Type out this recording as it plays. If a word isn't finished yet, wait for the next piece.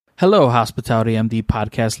Hello, Hospitality MD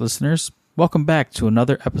podcast listeners. Welcome back to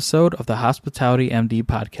another episode of the Hospitality MD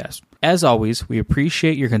podcast. As always, we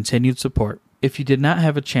appreciate your continued support. If you did not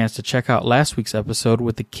have a chance to check out last week's episode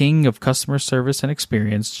with the king of customer service and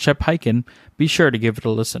experience, Shep Hyken, be sure to give it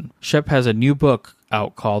a listen. Shep has a new book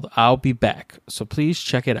out called I'll Be Back, so please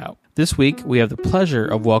check it out. This week, we have the pleasure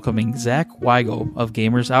of welcoming Zach Weigel of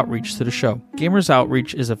Gamers Outreach to the show. Gamers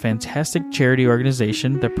Outreach is a fantastic charity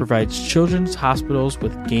organization that provides children's hospitals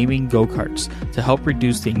with gaming go-karts to help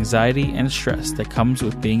reduce the anxiety and stress that comes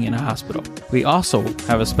with being in a hospital. We also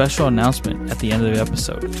have a special announcement at the end of the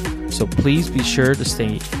episode, so please be sure to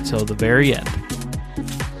stay till the very end.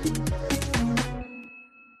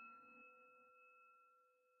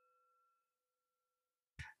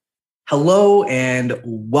 Hello and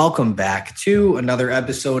welcome back to another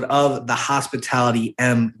episode of the Hospitality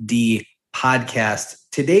MD podcast.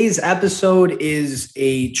 Today's episode is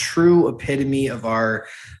a true epitome of our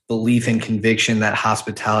belief and conviction that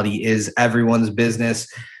hospitality is everyone's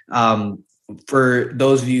business. For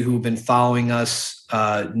those of you who've been following us,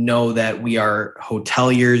 know that we are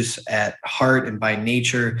hoteliers at heart and by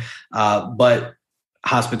nature, but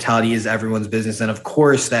hospitality is everyone's business. And of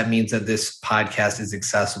course, that means that this podcast is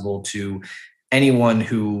accessible to anyone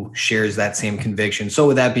who shares that same conviction. So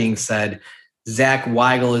with that being said, Zach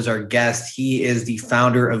Weigel is our guest. He is the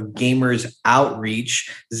founder of Gamers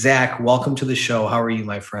Outreach. Zach, welcome to the show. How are you,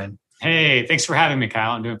 my friend? Hey, thanks for having me,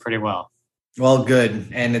 Kyle. I'm doing pretty well. Well, good.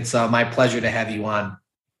 And it's my pleasure to have you on.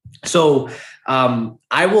 So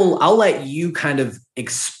I'll let you kind of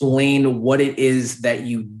explain what it is that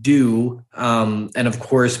you do. And of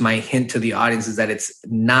course, my hint to the audience is that it's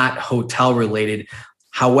not hotel related.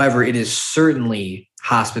 However, it is certainly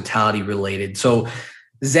hospitality related. So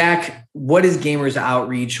Zach, what is Gamers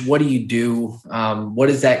Outreach? What do you do? What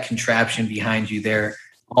is that contraption behind you there?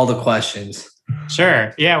 All the questions.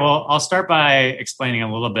 Sure. Yeah, well, I'll start by explaining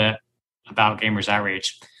a little bit about Gamers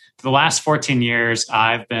Outreach. For the last 14 years,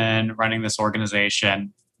 I've been running this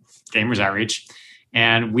organization, Gamers Outreach,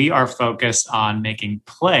 and we are focused on making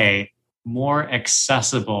play more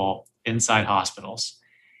accessible inside hospitals.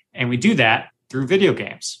 And we do that through video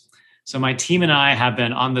games. So my team and I have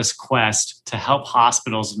been on this quest to help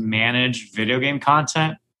hospitals manage video game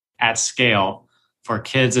content at scale for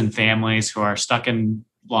kids and families who are stuck in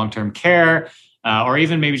long-term care, or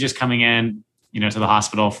even maybe just coming in, to the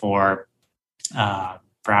hospital for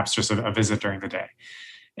perhaps just a visit during the day.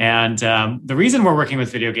 And the reason we're working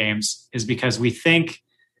with video games is because we think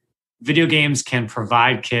video games can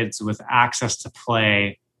provide kids with access to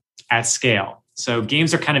play at scale. So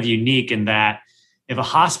games are kind of unique in that if a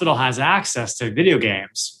hospital has access to video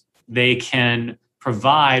games, they can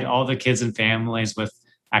provide all the kids and families with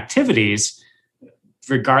activities,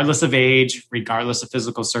 regardless of age, regardless of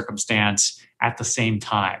physical circumstance, at the same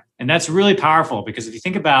time. And that's really powerful because if you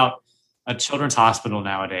think about a children's hospital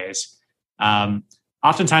nowadays,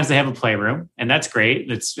 oftentimes they have a playroom, and that's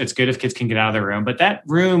great. It's good if kids can get out of their room, but that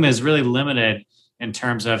room is really limited in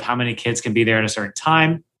terms of how many kids can be there at a certain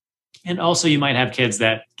time. And also you might have kids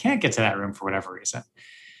that can't get to that room for whatever reason.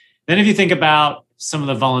 Then if you think about some of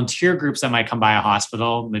the volunteer groups that might come by a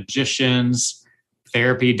hospital, magicians,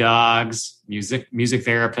 therapy dogs, music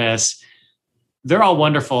therapists, they're all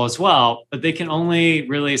wonderful as well, but they can only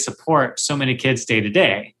really support so many kids day to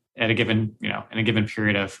day at a given, in a given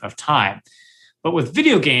period of time. But with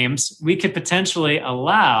video games, we could potentially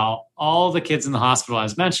allow all the kids in the hospital,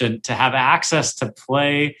 as mentioned, to have access to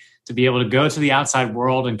play, to be able to go to the outside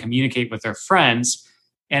world and communicate with their friends.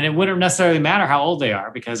 And it wouldn't necessarily matter how old they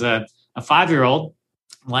are, because a 5-year-old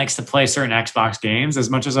likes to play certain Xbox games as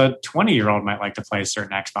much as a 20-year-old might like to play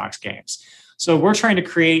certain Xbox games. So we're trying to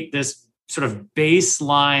create this sort of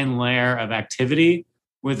baseline layer of activity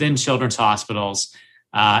within children's hospitals.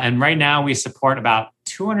 And right now we support about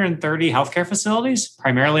 230 healthcare facilities,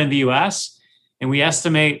 primarily in the US. And we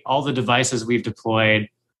estimate all the devices we've deployed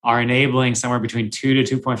are enabling somewhere between 2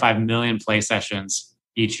 to 2.5 million play sessions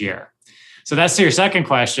each year. So that's to your second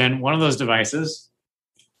question. One of those devices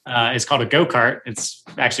is called a go-kart. It's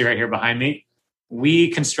actually right here behind me. We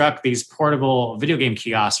construct these portable video game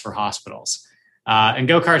kiosks for hospitals. And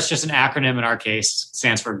go-kart's just an acronym in our case,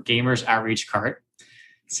 stands for Gamers Outreach Cart.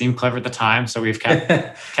 Seemed clever at the time, so we've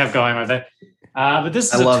kept going with it. But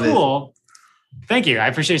this is a tool. Thank you. I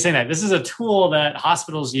appreciate you saying that. This is a tool that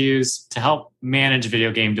hospitals use to help manage video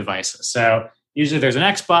game devices. So usually there's an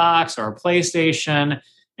Xbox or a PlayStation,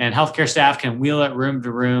 and healthcare staff can wheel it room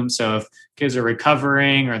to room. So if kids are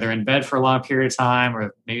recovering or they're in bed for a long period of time,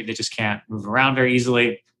 or maybe they just can't move around very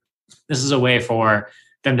easily, this is a way for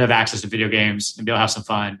them to have access to video games and be able to have some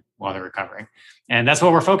fun while they're recovering. And that's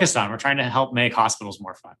what we're focused on. We're trying to help make hospitals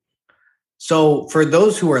more fun. So for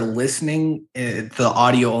those who are listening, the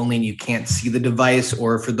audio only, and you can't see the device,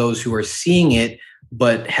 or for those who are seeing it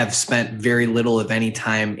but have spent very little, if any,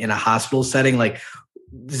 time in a hospital setting, like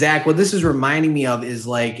Zach, what this is reminding me of is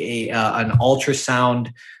like an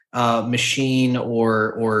ultrasound machine,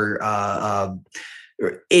 or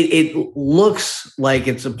it looks like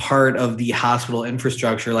it's a part of the hospital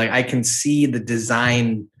infrastructure. Like I can see the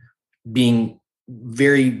design being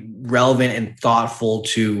very relevant and thoughtful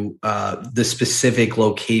to the specific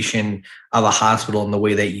location of a hospital and the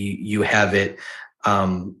way that you have it,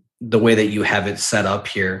 the way that you have it set up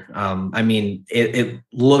here. I mean, it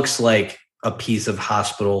looks like a piece of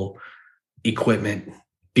hospital equipment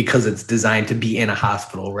because it's designed to be in a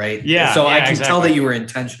hospital, right? Yeah. So I can tell that you were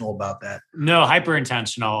intentional about that. No, hyper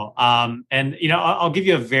intentional. And I'll give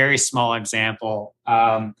you a very small example.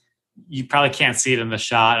 You probably can't see it in the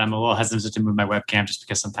shot. I'm a little hesitant to move my webcam just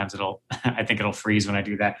because sometimes I think it'll freeze when I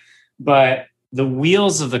do that. But the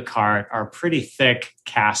wheels of the cart are pretty thick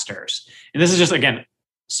casters. And this is just, again,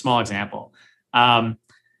 small example.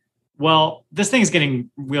 Well, this thing is getting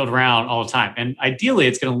wheeled around all the time. And ideally,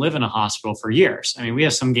 it's going to live in a hospital for years. I mean, we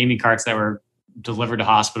have some gaming carts that were delivered to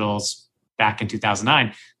hospitals back in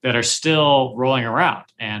 2009 that are still rolling around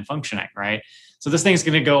and functioning, right? So this thing's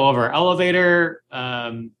going to go over elevator,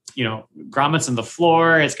 grommets in the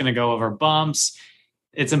floor. It's going to go over bumps.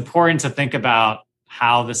 It's important to think about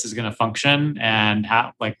how this is going to function and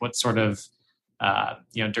how, like, what sort of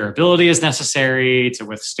durability is necessary to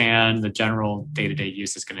withstand the general day-to-day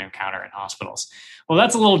use it's going to encounter in hospitals. Well,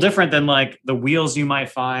 that's a little different than like the wheels you might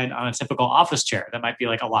find on a typical office chair. That might be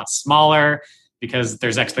like a lot smaller because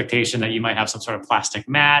there's expectation that you might have some sort of plastic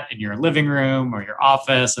mat in your living room or your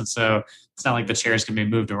office. And so it's not like the chairs can be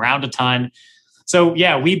moved around a ton. So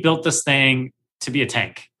yeah, we built this thing to be a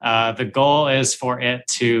tank. The goal is for it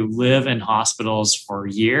to live in hospitals for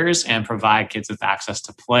years and provide kids with access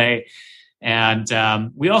to play. And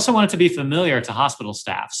we also want it to be familiar to hospital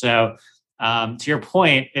staff. So to your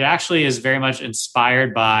point, it actually is very much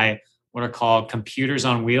inspired by what are called computers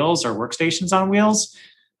on wheels or workstations on wheels.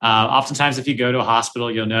 Oftentimes, if you go to a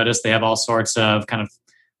hospital, you'll notice they have all sorts of kind of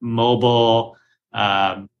mobile,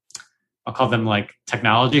 I'll call them like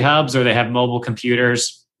technology hubs, or they have mobile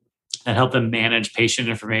computers that help them manage patient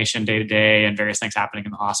information day to day and various things happening in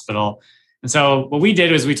the hospital. And so what we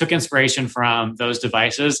did was we took inspiration from those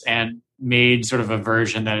devices and made sort of a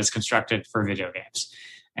version that is constructed for video games.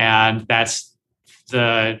 And that's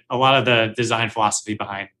a lot of the design philosophy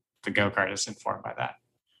behind the go-kart is informed by that.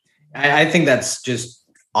 I think that's just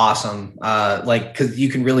awesome. Because you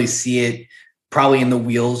can really see it probably in the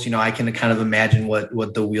wheels. I can kind of imagine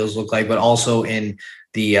what the wheels look like, but also in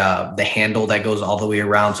the handle that goes all the way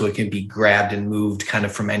around, so it can be grabbed and moved kind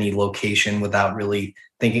of from any location without really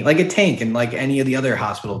thinking, like a tank and like any of the other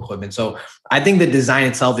hospital equipment. So I think the design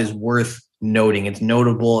itself is worth noting. It's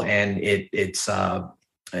notable and it's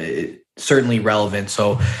certainly relevant.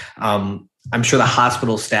 So I'm sure the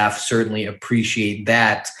hospital staff certainly appreciate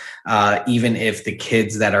that, even if the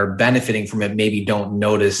kids that are benefiting from it maybe don't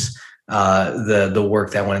notice the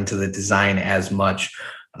work that went into the design as much.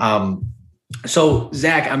 So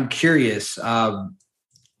Zach, I'm curious.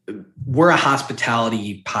 We're a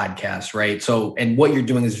hospitality podcast, right? So, and what you're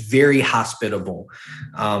doing is very hospitable,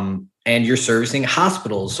 and you're servicing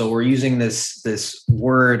hospitals. So we're using this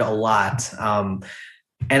word a lot.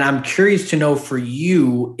 And I'm curious to know for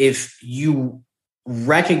you, if you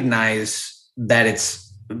recognize that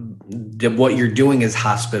what you're doing is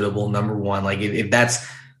hospitable, number one, like if that's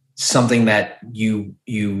something that you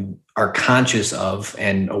are conscious of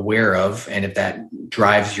and aware of, and if that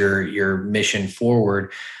drives your mission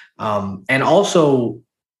forward, and also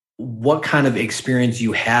what kind of experience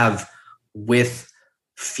you have with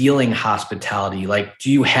feeling hospitality. Like,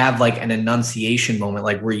 do you have like an enunciation moment?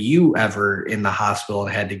 Like, were you ever in the hospital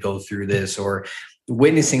and had to go through this, or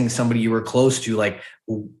witnessing somebody you were close to? Like,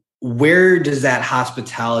 where does that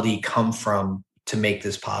hospitality come from to make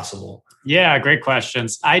this possible? Yeah, great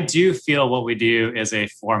questions. I do feel what we do is a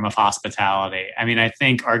form of hospitality. I mean, I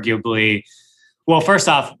think arguably, well, first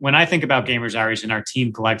off, when I think about Gamers Outreach and our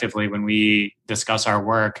team collectively, when we discuss our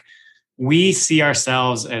work, we see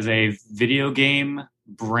ourselves as a video game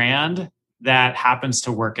brand that happens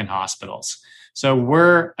to work in hospitals. So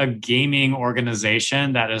we're a gaming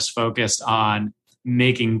organization that is focused on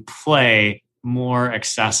making play more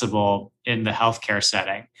accessible in the healthcare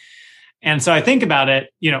setting. And so I think about it,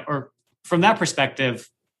 or from that perspective,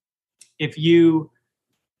 if you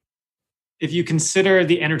if you consider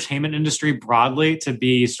the entertainment industry broadly to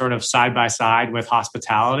be sort of side by side with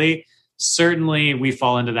hospitality, certainly we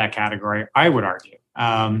fall into that category, I would argue.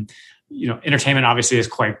 Entertainment obviously is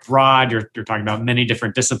quite broad. You're talking about many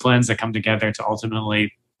different disciplines that come together to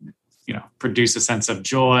ultimately, produce a sense of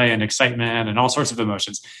joy and excitement and all sorts of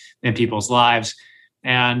emotions in people's lives.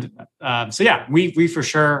 And we for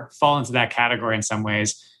sure fall into that category in some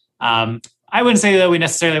ways. I wouldn't say that we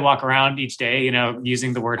necessarily walk around each day,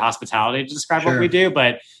 using the word hospitality to describe what we do,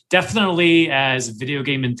 but definitely as video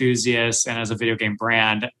game enthusiasts and as a video game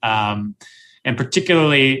brand, and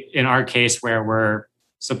particularly in our case where we're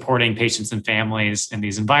supporting patients and families in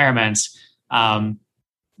these environments, I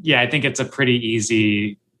think it's a pretty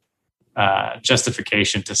easy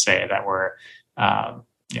justification to say that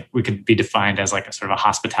we could be defined as like a sort of a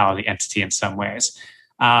hospitality entity in some ways.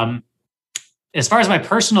 As far as my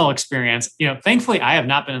personal experience, thankfully I have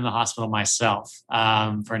not been in the hospital myself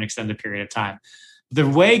for an extended period of time. The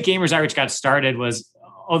way Gamers Outreach got started was,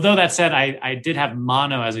 although that said, I did have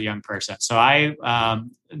mono as a young person. So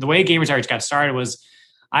the way Gamers Outreach got started was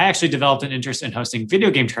I actually developed an interest in hosting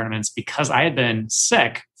video game tournaments because I had been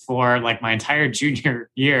sick for like my entire junior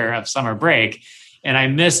year of summer break. And I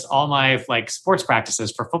missed all my like sports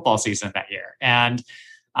practices for football season that year. And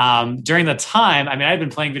during the time, I had been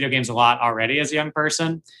playing video games a lot already as a young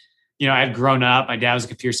person. I had grown up, my dad was a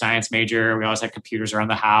computer science major. We always had computers around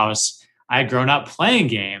the house. I had grown up playing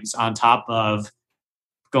games on top of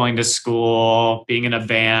going to school, being in a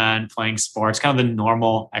band, playing sports, kind of the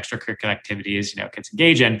normal extracurricular activities, kids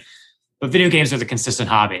engage in. But video games are the consistent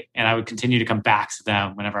hobby. And I would continue to come back to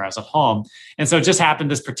them whenever I was at home. And so it just happened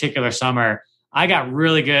this particular summer, I got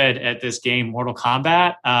really good at this game, Mortal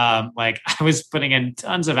Kombat. I was putting in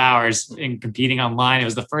tons of hours in competing online. It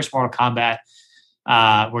was the first Mortal Kombat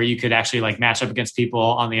where you could actually like match up against people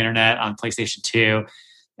on the internet on PlayStation 2.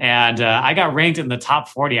 And I got ranked in the top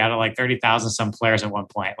 40 out of like 30,000 some players at one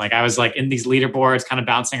point. Like I was like in these leaderboards kind of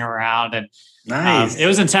bouncing around, and nice. It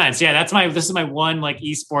was intense. Yeah, this is my one like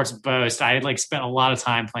esports boast. I had like spent a lot of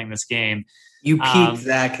time playing this game. You peaked,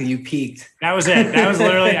 Zach. You peaked. That was it. That was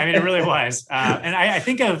literally, it really was. And I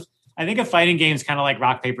think of fighting games kind of like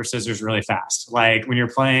rock, paper, scissors really fast. Like when you're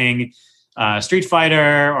playing Street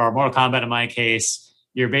Fighter or Mortal Kombat, in my case,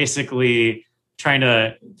 you're basically trying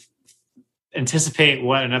to anticipate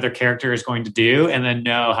what another character is going to do and then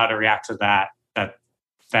know how to react to that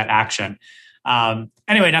action.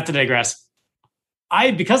 Anyway, not to digress.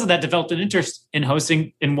 I, because of that, developed an interest in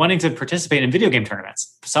hosting and wanting to participate in video game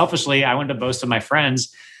tournaments. Selfishly, I wanted to boast to my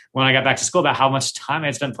friends when I got back to school about how much time I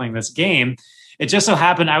had spent playing this game. It just so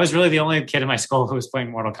happened I was really the only kid in my school who was playing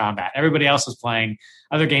Mortal Kombat. Everybody else was playing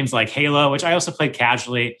other games like Halo, which I also played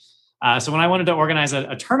casually. So when I wanted to organize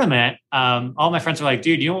a tournament, all my friends were like,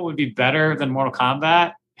 dude, you know what would be better than Mortal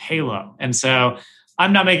Kombat? Halo. And so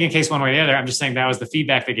I'm not making a case one way or the other. I'm just saying that was the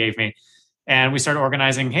feedback they gave me. And we started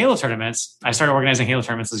organizing Halo tournaments. I started organizing Halo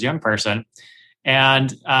tournaments as a young person.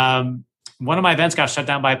 And one of my events got shut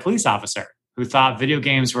down by a police officer who thought video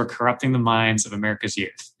games were corrupting the minds of America's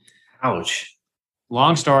youth. Ouch.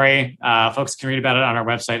 Long story. Folks can read about it on our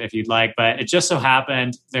website if you'd like. But it just so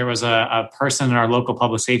happened there was a person in our local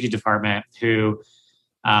public safety department who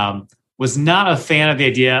was not a fan of the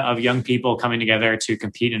idea of young people coming together to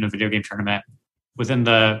compete in a video game tournament within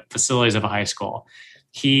the facilities of a high school.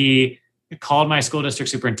 He called my school district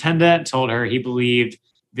superintendent, told her he believed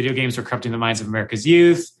video games were corrupting the minds of America's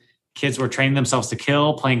youth. Kids were training themselves to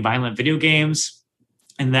kill, playing violent video games.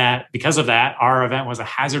 And that because of that, our event was a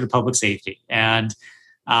hazard to public safety. And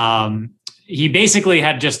he basically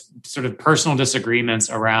had just sort of personal disagreements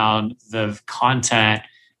around the content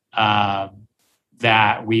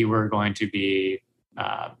that we were going to be,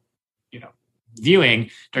 viewing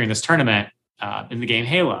during this tournament in the game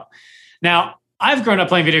Halo. Now, I've grown up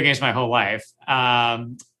playing video games my whole life.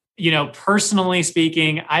 Personally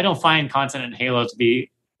speaking, I don't find content in Halo to be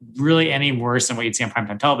really any worse than what you'd see on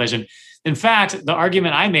primetime television. In fact, the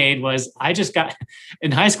argument I made was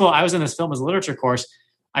in high school, I was in this film as a literature course.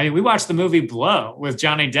 We watched the movie Blow with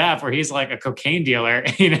Johnny Depp, where he's like a cocaine dealer,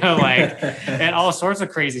 and all sorts of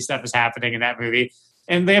crazy stuff is happening in that movie.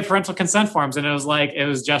 And they have parental consent forms, and it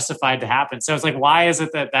was justified to happen. So it's like, why is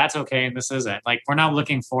it that that's okay and this isn't? Like, we're not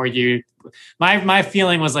looking for you. My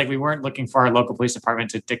feeling was like we weren't looking for our local police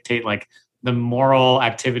department to dictate like the moral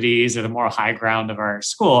activities or the moral high ground of our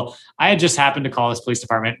school. I had just happened to call this police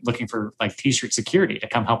department looking for like T-shirt security to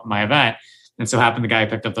come help in my event. And so happened the guy who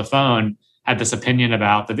picked up the phone had this opinion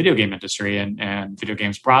about the video game industry and video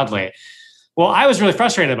games broadly. Well, I was really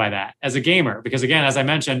frustrated by that as a gamer, because again, as I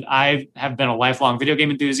mentioned, I have been a lifelong video game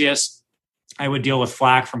enthusiast. I would deal with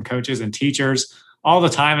flack from coaches and teachers all the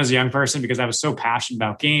time as a young person because I was so passionate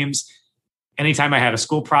about games. Anytime I had a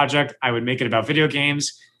school project, I would make it about video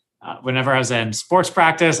games. Whenever I was in sports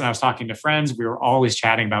practice and I was talking to friends, we were always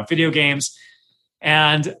chatting about video games.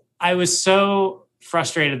 And I was so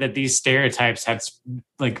frustrated that these stereotypes had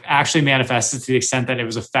like actually manifested to the extent that it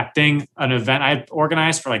was affecting an event I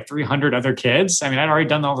organized for like 300 other kids. I mean, I'd already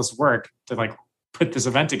done all this work to like put this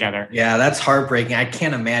event together. Yeah, that's heartbreaking. I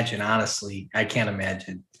can't imagine, honestly. I can't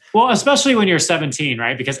imagine. Well, especially when you're 17,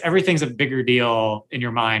 right? Because everything's a bigger deal in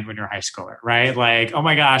your mind when you're a high schooler, right? Like, oh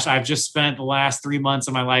my gosh, I've just spent the last 3 months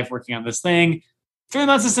of my life working on this thing. 3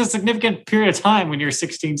 months is a significant period of time when you're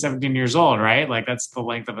 16, 17 years old, right? Like that's the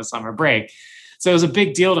length of a summer break. So it was a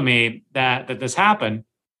big deal to me that this happened.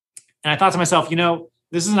 And I thought to myself,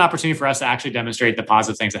 this is an opportunity for us to actually demonstrate the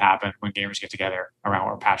positive things that happen when gamers get together around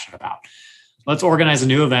what we're passionate about. Let's organize a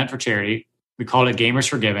new event for charity. We called it Gamers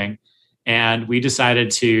for Giving. And we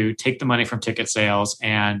decided to take the money from ticket sales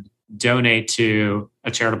and donate to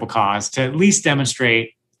a charitable cause to at least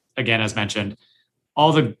demonstrate, again, as mentioned,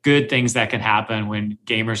 all the good things that can happen when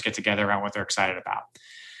gamers get together around what they're excited about.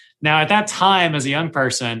 Now, at that time, as a young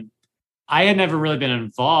person, I had never really been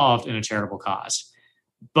involved in a charitable cause.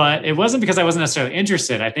 But it wasn't because I wasn't necessarily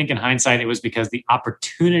interested. I think in hindsight, it was because the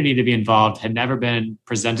opportunity to be involved had never been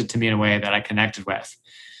presented to me in a way that I connected with.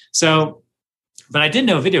 But I did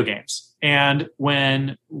know video games. And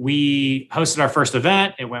when we hosted our first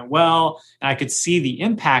event, it went well, and I could see the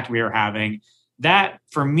impact we were having. That,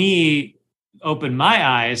 for me, opened my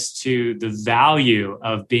eyes to the value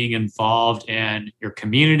of being involved in your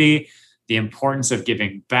community, the importance of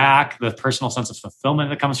giving back, the personal sense of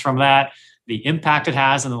fulfillment that comes from that, the impact it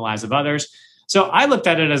has in the lives of others. So I looked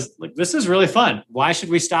at it as like, this is really fun. Why should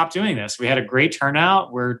we stop doing this? We had a great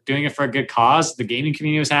turnout. We're doing it for a good cause. The gaming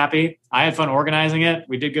community was happy. I had fun organizing it.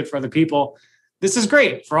 We did good for other people. This is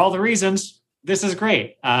great for all the reasons. This is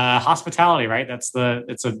great. Hospitality, right? It's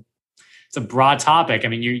a broad topic. I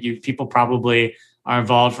mean, you people probably are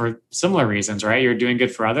involved for similar reasons, right? You're doing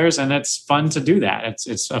good for others, and it's fun to do that.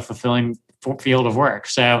 It's a fulfilling field of work.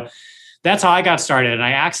 So that's how I got started. And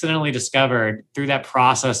I accidentally discovered through that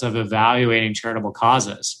process of evaluating charitable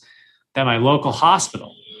causes that my local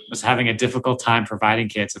hospital was having a difficult time providing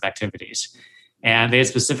kids with activities. And they had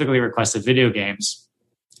specifically requested video games,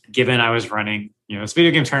 given I was running, this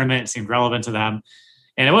video game tournament. It seemed relevant to them.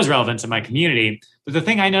 And it was relevant to my community. But the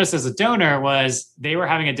thing I noticed as a donor was they were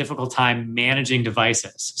having a difficult time managing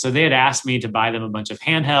devices. So they had asked me to buy them a bunch of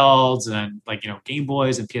handhelds and Game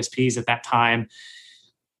Boys and PSPs at that time.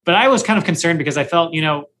 But I was kind of concerned because I felt,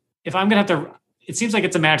 if I'm going to have to, it seems like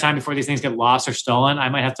it's a matter of time before these things get lost or stolen. I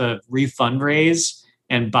might have to refundraise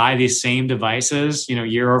and buy these same devices,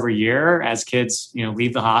 year over year as kids,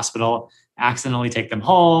 leave the hospital, accidentally take them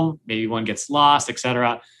home. Maybe one gets lost, et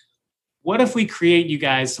cetera. What if we create you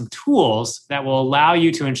guys some tools that will allow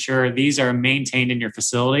you to ensure these are maintained in your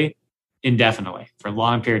facility indefinitely for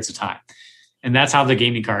long periods of time? And that's how the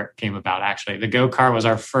gaming cart came about, actually. The Go Cart was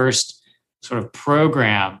our first sort of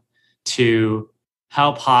program to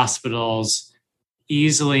help hospitals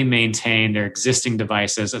easily maintain their existing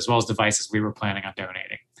devices as well as devices we were planning on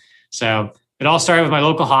donating. So it all started with my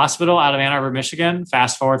local hospital out of Ann Arbor, Michigan.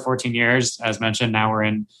 Fast forward 14 years, as mentioned, now we're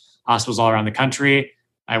in hospitals all around the country.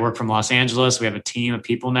 I work from Los Angeles. We have a team of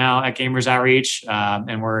people now at Gamers Outreach.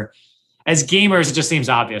 And we're, as gamers, it just seems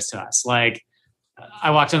obvious to us. Like, I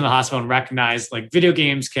walked into the hospital and recognized like video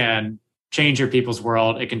games can change your people's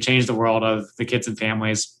world. It can change the world of the kids and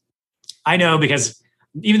families. I know because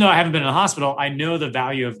even though I haven't been in the hospital, I know the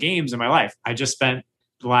value of games in my life. I just spent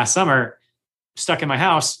the last summer stuck in my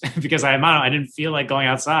house because I had mono. I didn't feel like going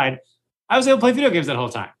outside. I was able to play video games that whole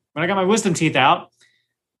time. When I got my wisdom teeth out,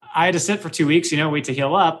 I had to sit for 2 weeks, wait to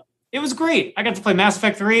heal up. It was great. I got to play Mass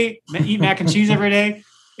Effect 3, eat mac and cheese every day.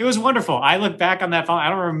 It was wonderful. I look back on that phone. I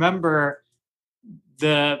don't remember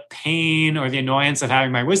the pain or the annoyance of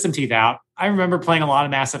having my wisdom teeth out. I remember playing a lot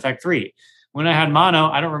of Mass Effect 3. When I had mono,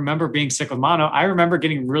 I don't remember being sick with mono. I remember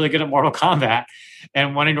getting really good at Mortal Kombat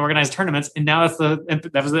and wanting to organize tournaments. And now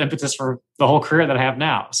that was the impetus for the whole career that I have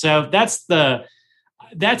now. So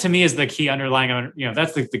that to me is the key underlying,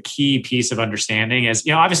 that's the key piece of understanding is,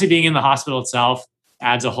 obviously being in the hospital itself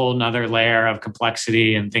adds a whole nother layer of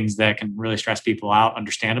complexity and things that can really stress people out,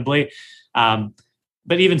 understandably.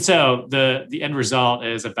 But even so, the end result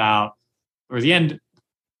is about, or the end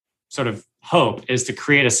sort of hope is to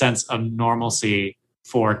create a sense of normalcy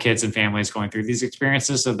for kids and families going through these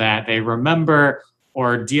experiences so that they remember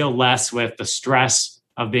or deal less with the stress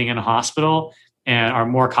of being in a hospital and are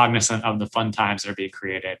more cognizant of the fun times that are being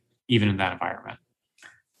created, even in that environment.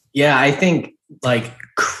 Yeah, I think like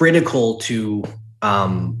critical to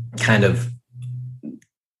kind of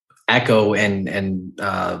echo and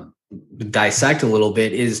dissect a little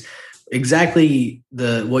bit is exactly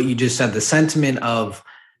what you just said, the sentiment of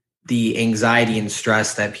the anxiety and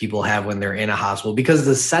stress that people have when they're in a hospital, because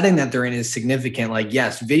the setting that they're in is significant. Like,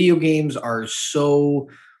 yes, video games are so,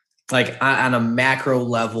 like, on a macro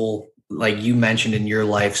level, like you mentioned in your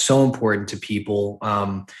life, so important to people,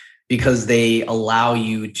 because they allow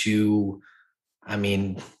you to, I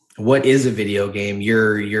mean, what is a video game?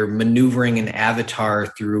 You're maneuvering an avatar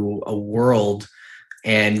through a world,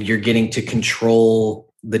 and you're getting to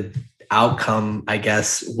control the outcome, I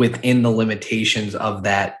guess, within the limitations of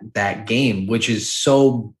that game, which is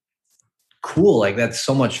so cool. Like, that's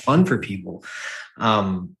so much fun for people.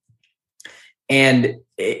 And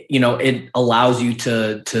it allows you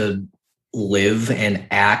to live and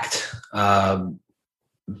act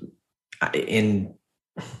in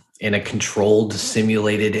a controlled,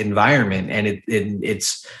 simulated environment. And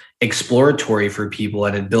it's exploratory for people,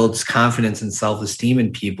 and it builds confidence and self-esteem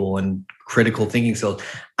in people and critical thinking skills.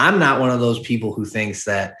 I'm not one of those people who thinks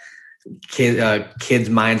that kids'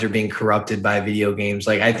 minds are being corrupted by video games.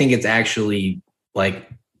 Like, I think it's actually like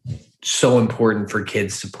so important for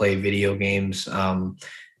kids to play video games,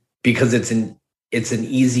 because it's an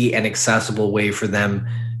easy and accessible way for them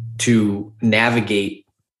to navigate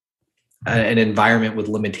an environment with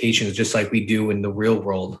limitations, just like we do in the real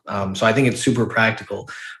world. So I think it's super practical.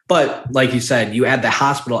 But like you said, you add the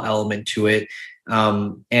hospital element to it,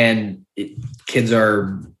 kids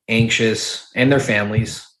are anxious, and their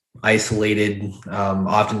families isolated.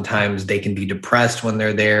 Oftentimes they can be depressed when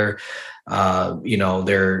they're there.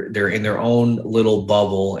 They're in their own little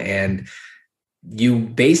bubble, and you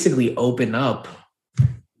basically open up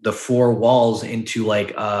the four walls into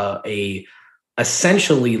like a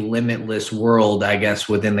essentially limitless world, I guess,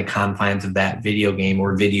 within the confines of that video game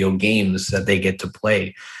or video games that they get to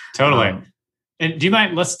play. Totally. And do you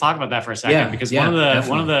mind? Let's talk about that for a second, because one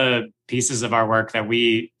of the pieces of our work that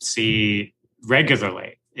we see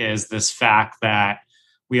regularly is this fact that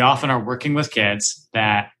we often are working with kids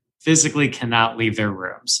that physically cannot leave their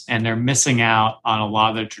rooms, and they're missing out on a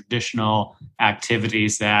lot of the traditional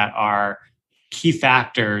activities that are key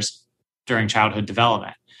factors during childhood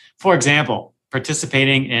development. For example,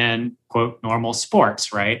 participating in, quote, normal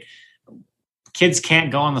sports, right? Kids can't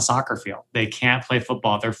go on the soccer field. They can't play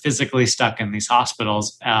football. They're physically stuck in these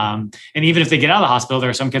hospitals. And even if they get out of the hospital, there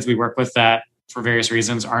are some kids we work with that, for various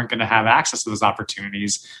reasons, aren't going to have access to those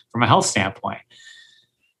opportunities from a health standpoint.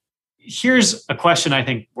 Here's a question I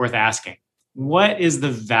think worth asking. What is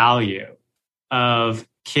the value of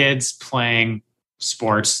kids playing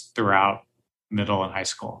sports throughout middle and high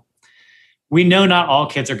school? We know not all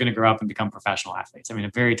kids are going to grow up and become professional athletes. I mean,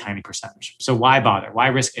 a very tiny percentage. So why bother? Why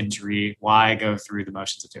risk injury? Why go through the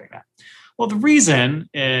motions of doing that? Well, the reason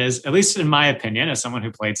is, at least in my opinion, as someone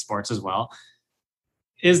who played sports as well,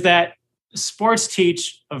 is that sports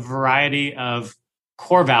teach a variety of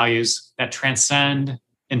core values that transcend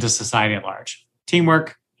into society at large.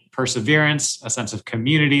 Teamwork, perseverance, a sense of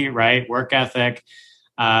community, right? Work ethic.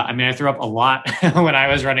 I threw up a lot when I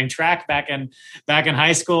was running track back in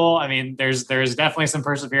high school. I mean, there's definitely some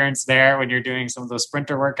perseverance there when you're doing some of those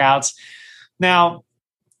sprinter workouts. Now,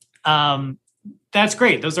 that's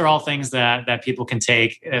great. Those are all things that people can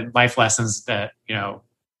take, life lessons that,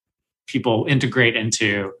 people integrate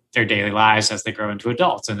into their daily lives as they grow into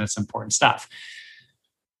adults, and it's important stuff.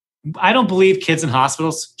 I don't believe kids in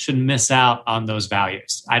hospitals should miss out on those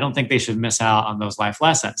values. I don't think they should miss out on those life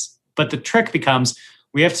lessons. But the trick becomes,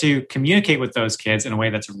 we have to communicate with those kids in a way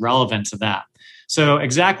that's relevant to them. So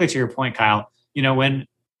exactly to your point, Kyle, when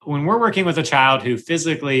we're working with a child who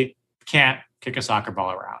physically can't kick a soccer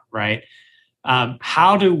ball around, right?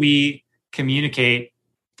 How do we communicate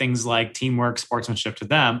things like teamwork, sportsmanship to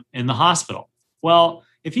them in the hospital? Well,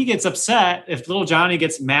 if he gets upset, if little Johnny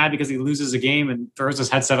gets mad because he loses a game and throws his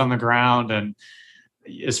headset on the ground and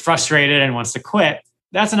is frustrated and wants to quit,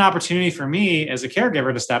 that's an opportunity for me as a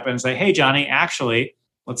caregiver to step in and say, hey, Johnny, actually,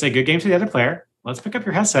 let's say good game to the other player. Let's pick up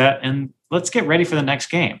your headset and let's get ready for the next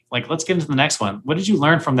game. Like, let's get into the next one. What did you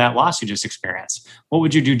learn from that loss you just experienced? What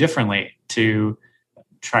would you do differently to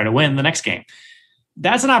try to win the next game?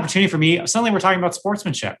 That's an opportunity for me. Suddenly we're talking about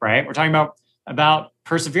sportsmanship, right? We're talking about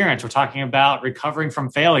perseverance. We're talking about recovering from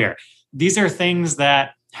failure. These are things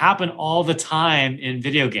that happen all the time in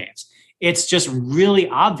video games. It's just really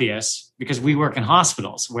obvious because we work in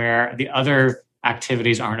hospitals where the other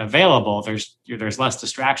activities aren't available. There's less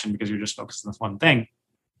distraction because you're just focused on this one thing.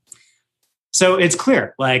 So it's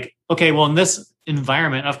clear, like, okay, well, in this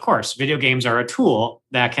environment, of course, video games are a tool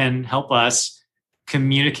that can help us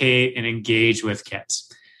communicate and engage with kids.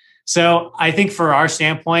 So I think for our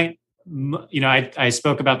standpoint, I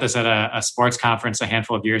spoke about this at a sports conference a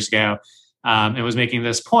handful of years ago. And was making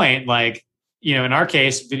this point, like, in our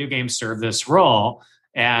case, video games serve this role.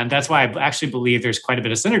 And that's why I actually believe there's quite a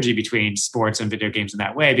bit of synergy between sports and video games in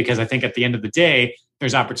that way, because I think at the end of the day,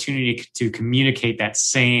 there's opportunity to communicate those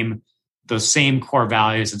same core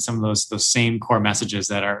values and some of those same core messages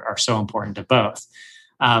that are so important to both.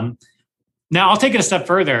 Now, I'll take it a step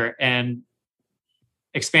further and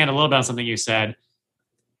expand a little bit on something you said.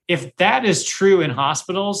 If that is true in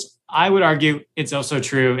hospitals, I would argue it's also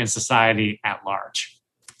true in society at large.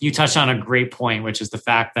 You touched on a great point, which is the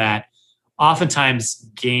fact that oftentimes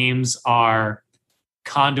games are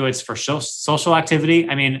conduits for social activity.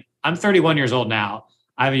 I mean, I'm 31 years old now.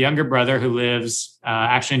 I have a younger brother who lives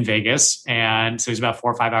actually in Vegas, and so he's about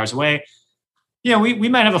 4 or 5 hours away. We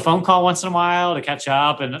might have a phone call once in a while to catch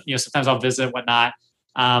up, and sometimes I'll visit, whatnot.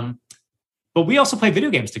 But we also play video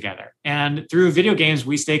games together. And through video games,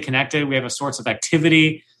 we stay connected. We have a source of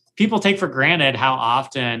activity. People take for granted how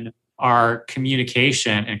often our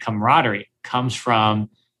communication and camaraderie comes from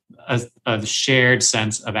a shared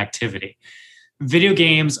sense of activity. Video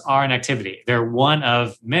games are an activity. They're one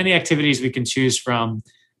of many activities we can choose from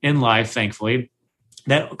in life, thankfully,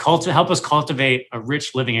 that help us cultivate a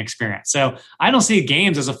rich living experience. So I don't see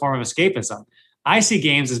games as a form of escapism. I see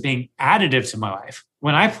games as being additive to my life.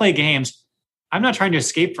 When I play games, I'm not trying to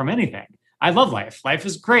escape from anything. I love life. Life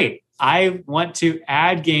is great. I want to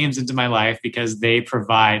add games into my life because they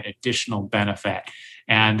provide additional benefit,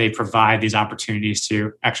 and they provide these opportunities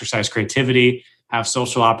to exercise creativity, have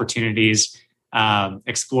social opportunities,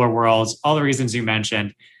 explore worlds, all the reasons you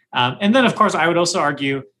mentioned. And then, of course, I would also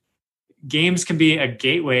argue games can be a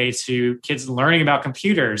gateway to kids learning about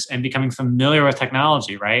computers and becoming familiar with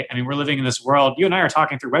technology, right? I mean, we're living in this world. You and I are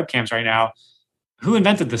talking through webcams right now. Who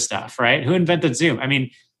invented this stuff, right? Who invented Zoom? I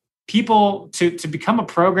mean, people to become a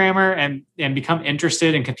programmer and become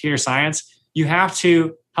interested in computer science, you have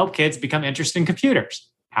to help kids become interested in computers.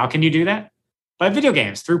 How can you do that? By video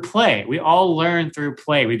games, through play. We all learn through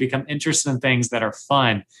play. We become interested in things that are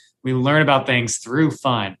fun. We learn about things through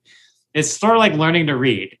fun. It's sort of like learning to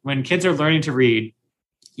read. When kids are learning to read,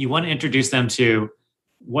 you want to introduce them to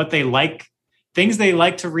what they like, things they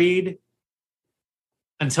like to read,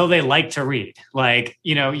 until they like to read. Like,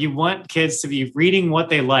 you want kids to be reading what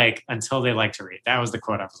they like until they like to read. That was the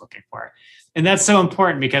quote I was looking for. And that's so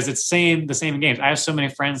important because it's the same in games. I have so many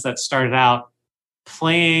friends that started out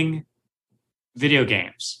playing video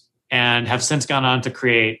games and have since gone on to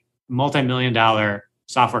create multi-million-dollar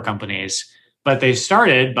software companies. But they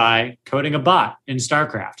started by coding a bot in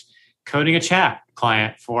StarCraft, coding a chat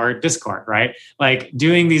client for Discord, right? Like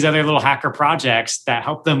doing these other little hacker projects that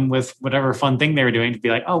help them with whatever fun thing they were doing to be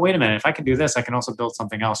like, oh, wait a minute, if I can do this, I can also build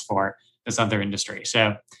something else for this other industry.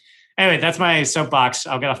 So anyway, that's my soapbox.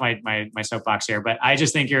 I'll get off my soapbox here, but I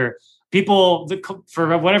just think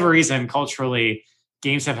for whatever reason, culturally,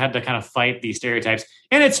 games have had to kind of fight these stereotypes.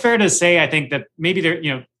 And it's fair to say, I think that maybe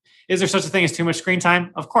is there such a thing as too much screen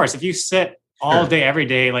time? Of course, if you sit all day, every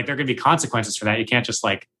day, like there are going to be consequences for that. You can't just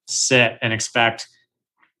like sit and expect,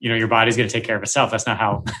 your body's going to take care of itself. That's not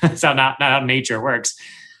how, not how nature works.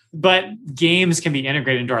 But games can be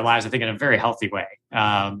integrated into our lives, I think, in a very healthy way.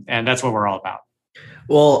 And that's what we're all about.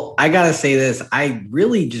 Well, I got to say this. I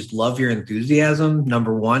really just love your enthusiasm,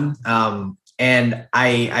 number one. And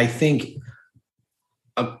I think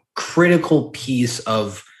a critical piece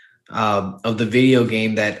of the video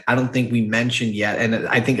game that I don't think we mentioned yet, and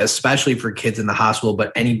I think especially for kids in the hospital,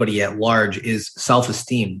 but anybody at large, is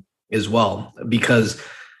self-esteem as well. Because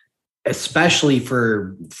especially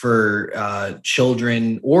for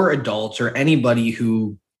children or adults or anybody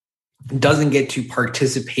who doesn't get to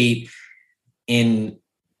participate in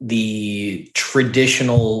the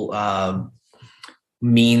traditional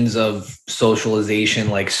means of socialization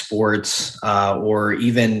like sports or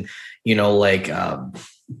even,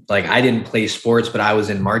 like I didn't play sports, but I was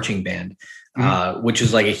in marching band, which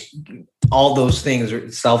is like all those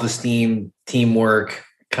things: self-esteem, teamwork,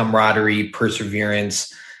 camaraderie,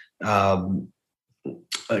 perseverance, a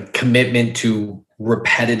commitment to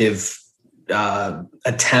repetitive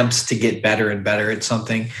attempts to get better and better at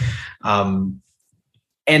something. And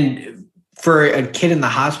for a kid in the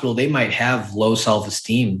hospital, they might have low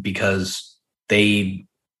self-esteem because they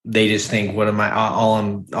just think, what am I, all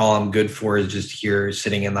I'm good for is just here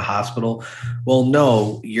sitting in the hospital. Well,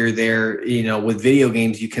 no, you're there, with video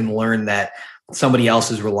games, you can learn that somebody else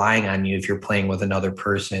is relying on you if you're playing with another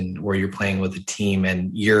person or you're playing with a team,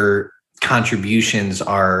 and your contributions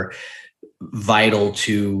are vital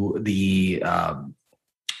to the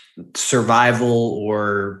survival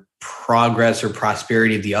or progress or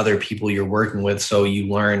prosperity of the other people you're working with. So you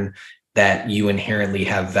learn that you inherently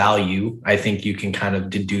have value. I think you can kind of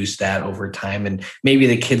deduce that over time. And maybe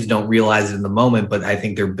the kids don't realize it in the moment, but I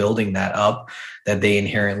think they're building that up, that they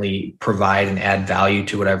inherently provide and add value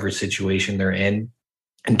to whatever situation they're in,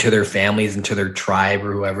 and to their families and to their tribe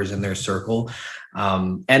or whoever's in their circle.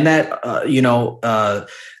 And that,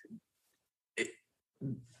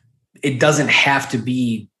 it doesn't have to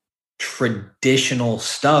be traditional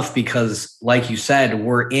stuff, because like you said,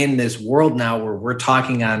 we're in this world now where we're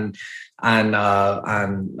talking on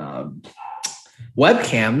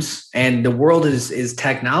webcams, and the world is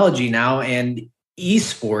technology now, and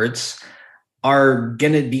esports are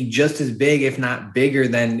going to be just as big, if not bigger,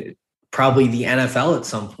 than probably the NFL at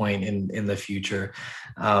some point in the future.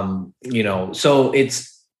 So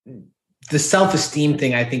it's the self-esteem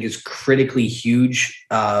thing, I think, is critically huge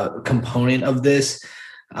component of this.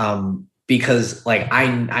 Because like,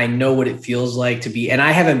 I know what it feels like to be, and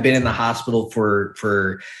I haven't been in the hospital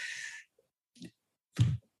for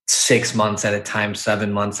 6 months at a time,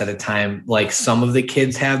 7 months at a time, like some of the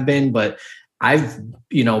kids have been, but I've,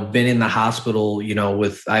 been in the hospital,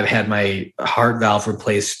 I've had my heart valve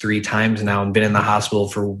replaced 3 times now, and been in the hospital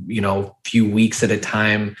for, few weeks at a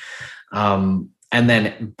time. And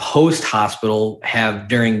then post hospital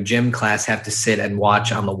during gym class, have to sit and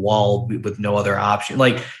watch on the wall with no other option,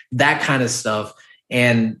 like that kind of stuff.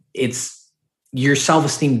 And your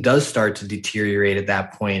self-esteem does start to deteriorate at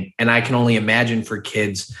that point. And I can only imagine for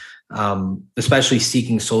kids, especially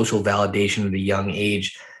seeking social validation at a young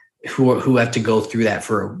age, who have to go through that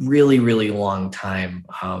for a really, really long time.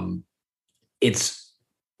 It's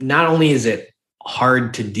not only is it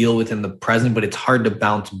hard to deal with in the present, but it's hard to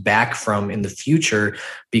bounce back from in the future,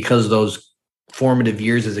 because those formative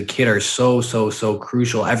years as a kid are so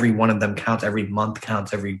crucial. Every one of them counts. Every month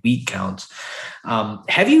counts. Every week counts.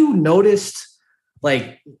 Have you noticed,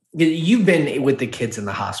 like, you've been with the kids in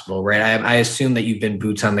the hospital, right? I assume that you've been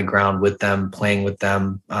boots on the ground with them, playing with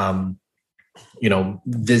them,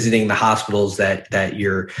 visiting the hospitals that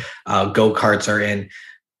your go-karts are in.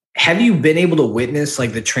 Have you been able to witness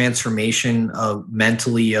like the transformation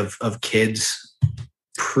mentally of kids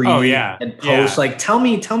pre and post? Yeah. Like, tell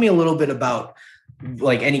me a little bit about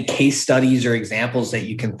like any case studies or examples that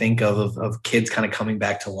you can think of kids kind of coming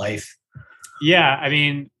back to life. Yeah. I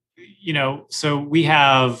mean, so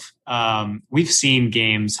we've seen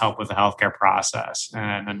games help with the healthcare process in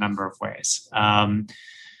a number of ways.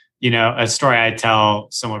 A story I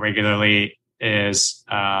tell somewhat regularly is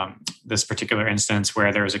this particular instance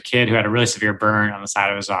where there was a kid who had a really severe burn on the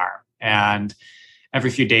side of his arm. And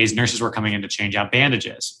every few days, nurses were coming in to change out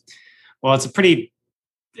bandages. Well, it's a pretty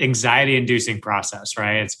anxiety-inducing process,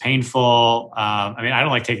 right? It's painful. I don't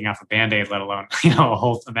like taking off a Band-Aid, let alone,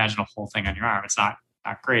 imagine a whole thing on your arm. It's not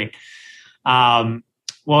great. Well,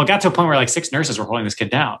 it got to a point where like 6 nurses were holding this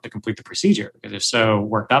kid down to complete the procedure because they're so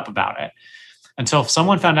worked up about it. Until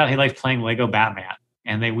someone found out he liked playing Lego Batman.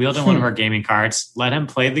 And they wheeled in one of our gaming carts, let him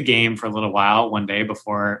play the game for a little while one day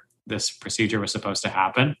before this procedure was supposed to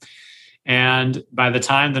happen. And by the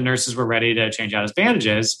time the nurses were ready to change out his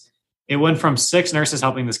bandages, it went from 6 nurses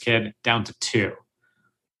helping this kid down to 2.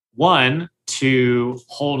 One to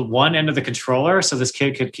hold one end of the controller so this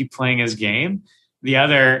kid could keep playing his game. The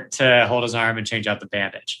other to hold his arm and change out the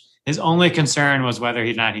bandage. His only concern was whether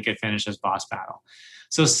or not he could finish his boss battle.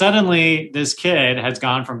 So suddenly this kid has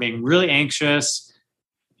gone from being really anxious,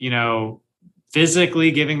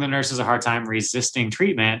 physically giving the nurses a hard time, resisting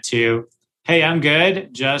treatment, to, hey, I'm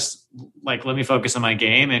good. Just like, let me focus on my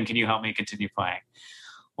game. And can you help me continue playing?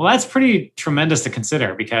 Well, that's pretty tremendous to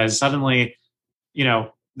consider, because suddenly,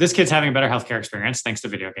 this kid's having a better healthcare experience thanks to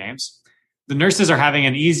video games. The nurses are having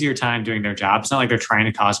an easier time doing their job. It's not like they're trying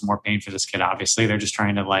to cause more pain for this kid. Obviously, they're just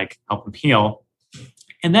trying to help him heal.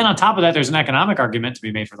 And then on top of that, there's an economic argument to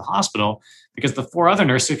be made for the hospital, because the 4 other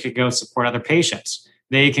nurses could go support other patients.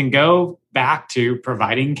 They can go back to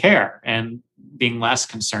providing care and being less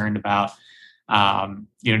concerned about,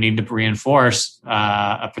 needing to reinforce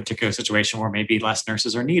a particular situation where maybe less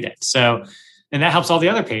nurses are needed. So, and that helps all the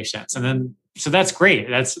other patients. And then, so that's great.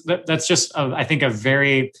 That's just, I think, a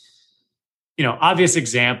very, obvious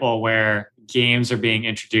example where games are being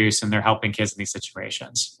introduced and they're helping kids in these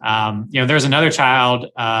situations. There's another child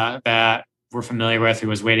that we're familiar with who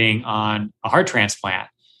was waiting on a heart transplant.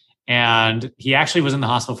 And he actually was in the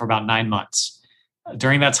hospital for about 9 months.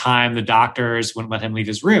 During that time, the doctors wouldn't let him leave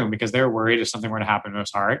his room because they were worried if something were to happen to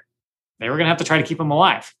his heart, they were going to have to try to keep him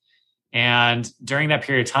alive. And during that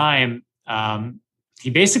period of time,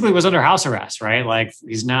 he basically was under house arrest, right? Like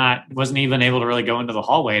wasn't even able to really go into the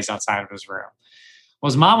hallways outside of his room. Well,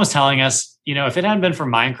 his mom was telling us, if it hadn't been for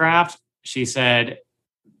Minecraft, she said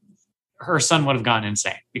her son would have gone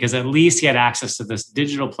insane because at least he had access to this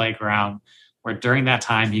digital playground where during that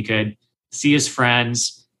time he could see his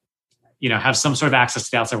friends, have some sort of access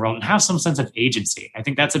to the outside world and have some sense of agency. I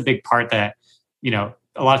think that's a big part that,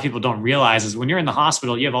 a lot of people don't realize is when you're in the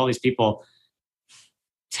hospital, you have all these people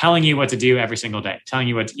telling you what to do every single day, telling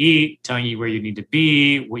you what to eat, telling you where you need to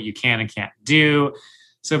be, what you can and can't do.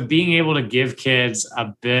 So being able to give kids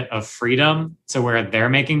a bit of freedom to where they're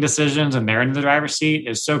making decisions and they're in the driver's seat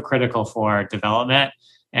is so critical for development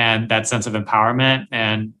and that sense of empowerment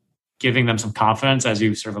and giving them some confidence, as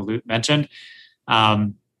you sort of mentioned.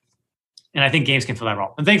 And I think games can fill that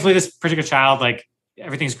role. And thankfully, this particular child, like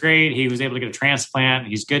everything's great. He was able to get a transplant.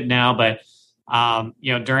 He's good now. But,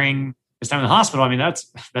 during his time in the hospital, I mean,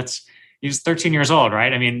 that's he was 13 years old,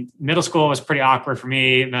 right? I mean, middle school was pretty awkward for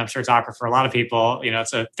me. And I'm sure it's awkward for a lot of people.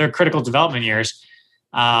 They're critical development years.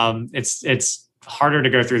 It's harder to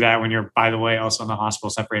go through that when you're, by the way, also in the hospital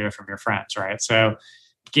separated from your friends, right? So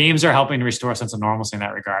games are helping to restore a sense of normalcy in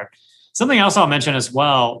that regard. Something else I'll mention as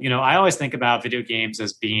well, I always think about video games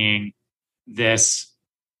as being this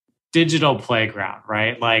digital playground,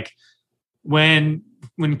 right? Like when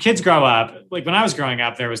kids grow up, like when I was growing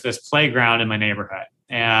up, there was this playground in my neighborhood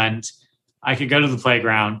and I could go to the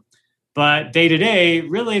playground, but day to day,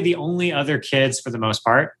 really the only other kids for the most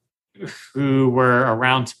part who were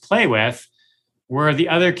around to play with were the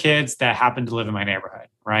other kids that happened to live in my neighborhood,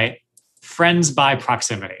 right? Friends by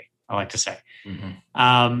proximity, I like to say.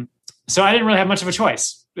 Mm-hmm. So I didn't really have much of a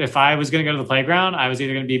choice. If I was going to go to the playground, I was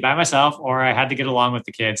either going to be by myself or I had to get along with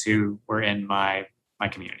the kids who were in my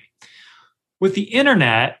community. With the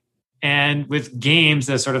internet and with games,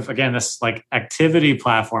 as sort of, again, this like activity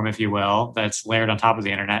platform, if you will, that's layered on top of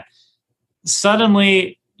the internet,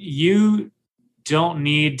 suddenly you don't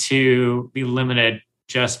need to be limited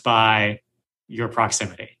just by your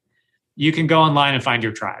proximity. You can go online and find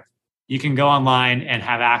your tribe. You can go online and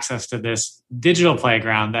have access to this digital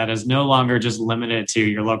playground that is no longer just limited to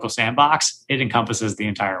your local sandbox. It encompasses the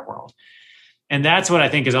entire world. And that's what I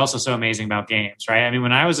think is also so amazing about games, right? I mean,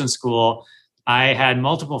 when I was in school, I had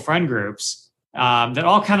multiple friend groups that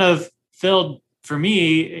all kind of filled, for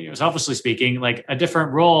me, selfishly speaking, like a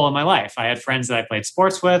different role in my life. I had friends that I played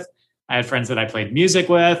sports with. I had friends that I played music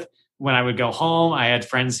with. When I would go home, I had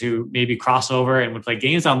friends who maybe cross over and would play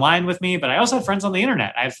games online with me, but I also had friends on the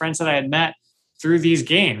internet. I had friends that I had met through these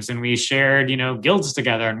games and we shared, guilds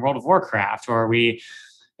together in World of Warcraft, or we,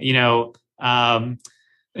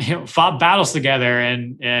 fought battles together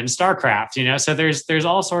in StarCraft, so there's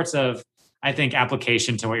all sorts of, I think,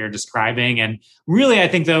 application to what you're describing. And really, I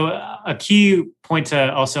think, though, a key point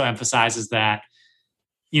to also emphasize is that,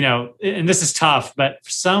 and this is tough, but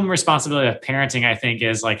some responsibility of parenting, I think,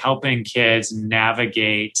 is like helping kids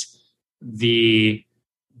navigate the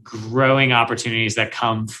growing opportunities that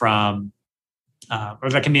come from, or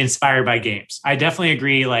that can be inspired by games. I definitely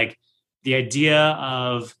agree. Like the idea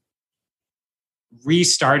of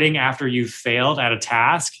restarting after you've failed at a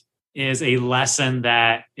task is a lesson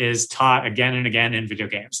that is taught again and again in video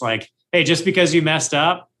games. Like, hey, just because you messed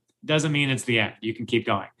up doesn't mean it's the end. You can keep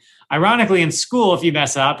going. Ironically, in school, if you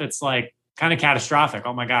mess up, it's like kind of catastrophic.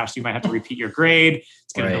 Oh my gosh, you might have to repeat your grade.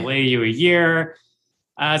 It's going to delay you a year.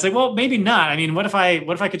 It's like, well, maybe not. I mean, what if I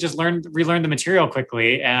could just relearn the material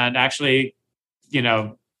quickly and actually,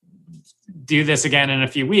 do this again in a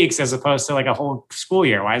few weeks as opposed to like a whole school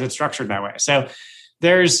year? Why is it structured that way? So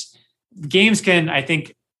games can, I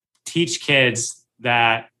think, teach kids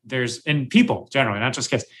that and people generally, not just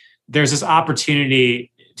kids, there's this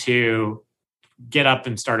opportunity to get up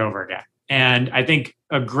and start over again. And I think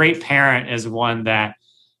a great parent is one that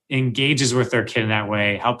engages with their kid in that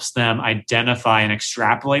way, helps them identify and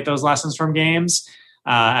extrapolate those lessons from games,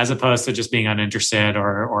 as opposed to just being uninterested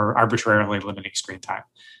or arbitrarily limiting screen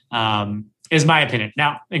time, is my opinion.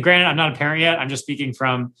 Now, and granted, I'm not a parent yet. I'm just speaking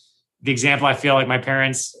from the example I feel like my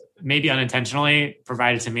parents maybe unintentionally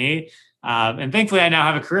provided to me. And thankfully, I now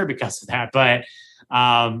have a career because of that. But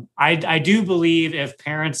I do believe if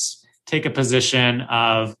parents take a position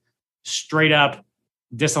of straight up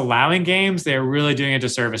disallowing games, they're really doing a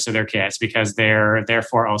disservice to their kids because they're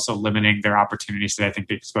therefore also limiting their opportunities to, I think,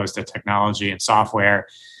 be exposed to technology and software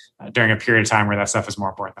during a period of time where that stuff is more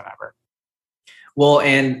important than ever. Well,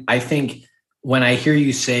 and I think when I hear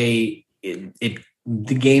you say the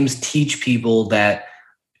games teach people that,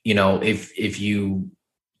 if you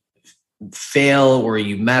fail or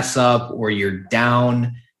you mess up or you're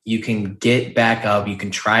down, you can get back up, you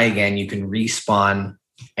can try again, you can respawn,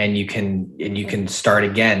 and you can start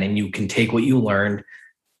again, and you can take what you learned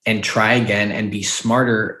and try again and be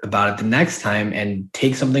smarter about it the next time and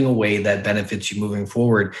take something away that benefits you moving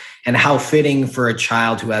forward. And how fitting for a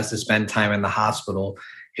child who has to spend time in the hospital.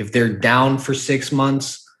 If they're down for 6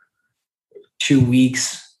 months, 2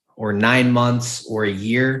 weeks, or 9 months, or a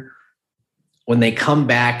year, when they come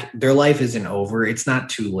back, their life isn't over. It's not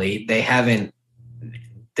too late. They're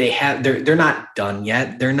not done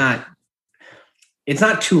yet. It's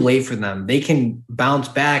not too late for them. They can bounce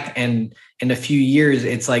back, and in a few years,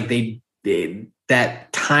 it's like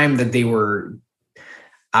that time that they were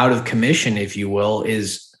out of commission, if you will,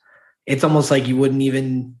 it's almost like you wouldn't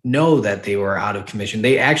even know that they were out of commission.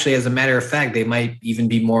 They actually, as a matter of fact, they might even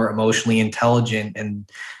be more emotionally intelligent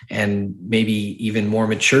and maybe even more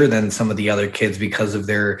mature than some of the other kids because of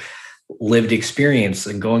their lived experience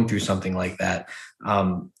and going through something like that.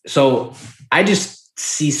 So I just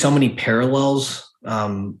see so many parallels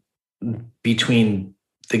between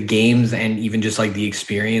the games and even just like the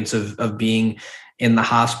experience of being in the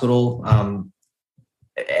hospital.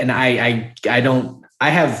 And I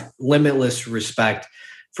have limitless respect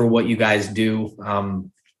for what you guys do.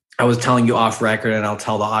 I was telling you off record, and I'll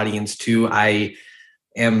tell the audience too, I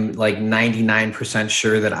am like 99%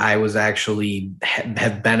 sure that I was actually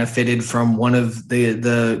have benefited from one of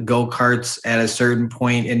the go-karts at a certain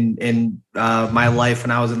point in my life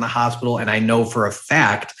when I was in the hospital. And I know for a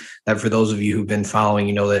fact that for those of you who've been following,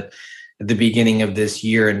 you know that at the beginning of this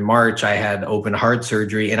year in March, I had open heart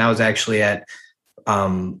surgery, and I was actually at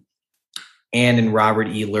Ann and Robert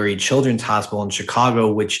E. Lurie Children's Hospital in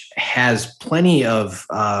Chicago, which has plenty of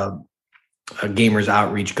Gamers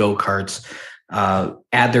Outreach go-karts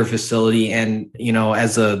at their facility. And, you know,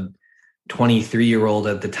 as a 23-year-old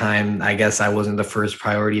at the time, I guess I wasn't the first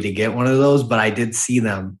priority to get one of those, but I did see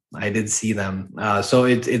them. So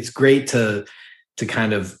it's great to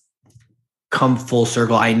kind of come full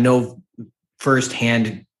circle. I know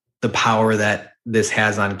firsthand the power that this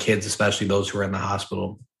has on kids, especially those who are in the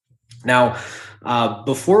hospital. Now,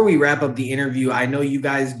 before we wrap up the interview, I know you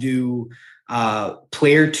guys do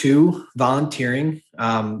Player 2 volunteering.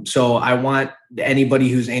 So I want anybody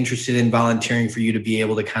who's interested in volunteering for you to be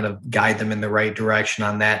able to kind of guide them in the right direction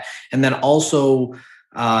on that. And then also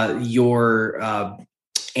your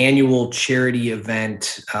annual charity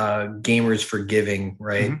event, Gamers for Giving,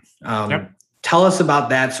 right? Mm-hmm. Yep. Tell us about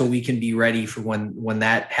that so we can be ready for when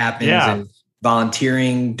that happens. Yeah. And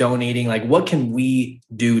volunteering, donating, like what can we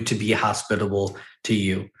do to be hospitable to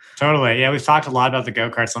you? Totally. Yeah, we've talked a lot about the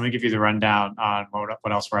go-karts. Let me give you the rundown on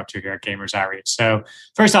what else we're up to here at Gamers Outreach. So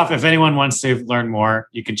first off, if anyone wants to learn more,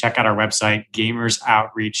 you can check out our website,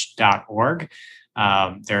 gamersoutreach.org.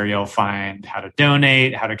 There you'll find how to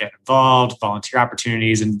donate, how to get involved, volunteer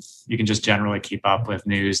opportunities, and you can just generally keep up with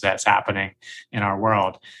news that's happening in our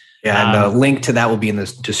world. Yeah, and the link to that will be in the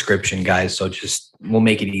description, guys. So we'll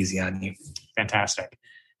make it easy on you. Fantastic.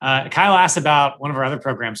 Kyle asked about one of our other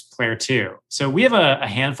programs, Player 2. So we have a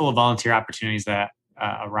handful of volunteer opportunities that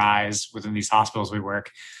arise within these hospitals we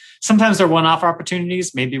work. Sometimes they're one-off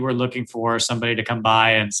opportunities. Maybe we're looking for somebody to come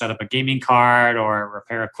by and set up a gaming card or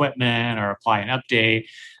repair equipment or apply an update.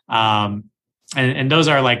 And those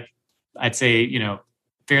are like, I'd say,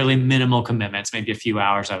 fairly minimal commitments, maybe a few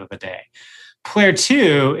hours out of the day. Player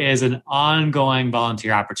 2 is an ongoing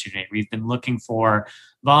volunteer opportunity. We've been looking for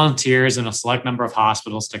volunteers in a select number of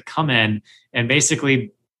hospitals to come in and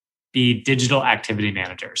basically be digital activity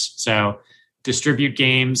managers. So distribute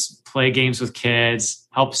games, play games with kids,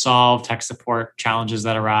 help solve tech support challenges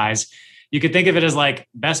that arise. You could think of it as like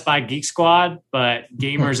Best Buy Geek Squad, but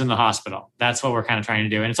gamers in the hospital. That's what we're kind of trying to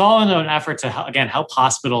do. And it's all in an effort to, again, help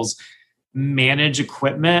hospitals manage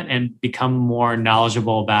equipment and become more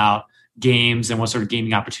knowledgeable about games and what sort of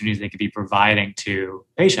gaming opportunities they could be providing to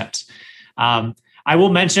patients. I will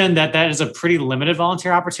mention that is a pretty limited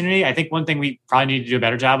volunteer opportunity. I think one thing we probably need to do a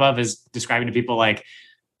better job of is describing to people like,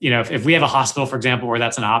 if we have a hospital, for example, where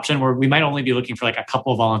that's an option, where we might only be looking for like a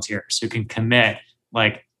couple of volunteers who can commit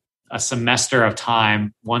like a semester of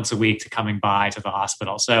time once a week to coming by to the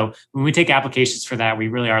hospital. So when we take applications for that, we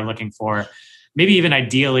really are looking for maybe even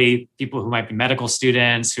ideally people who might be medical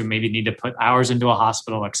students who maybe need to put hours into a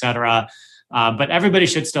hospital, et cetera. But everybody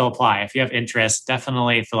should still apply. If you have interest,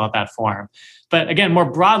 definitely fill out that form. But again, more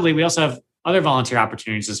broadly, we also have other volunteer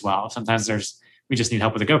opportunities as well. Sometimes we just need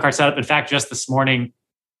help with a go-kart setup. In fact, just this morning,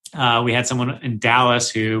 we had someone in Dallas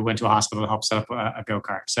who went to a hospital to help set up a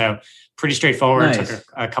go-kart. So pretty straightforward. Nice. Took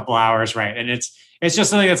a couple hours, right? And it's just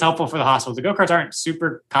something that's helpful for the hospital. The go-karts aren't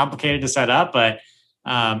super complicated to set up, but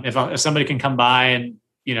if somebody can come by and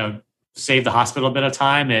save the hospital a bit of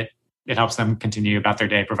time, it helps them continue about their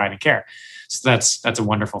day providing care. So that's a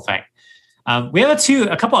wonderful thing. We have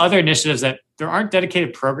a couple other initiatives that there aren't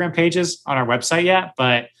dedicated program pages on our website yet,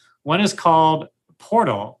 but one is called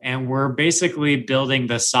Portal, and we're basically building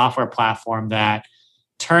the software platform that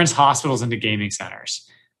turns hospitals into gaming centers.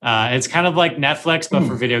 It's kind of like Netflix, but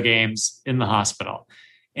for video games in the hospital.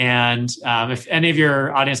 And if any of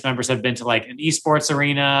your audience members have been to like an esports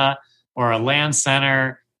arena or a LAN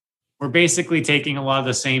center, we're basically taking a lot of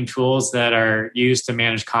the same tools that are used to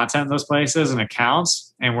manage content in those places and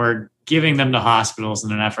accounts, and we're giving them to hospitals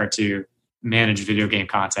in an effort to manage video game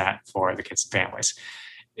content for the kids and families.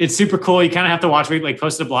 It's super cool. You kind of have to watch. We like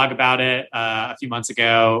posted a blog about it a few months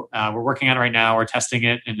ago. We're working on it right now. We're testing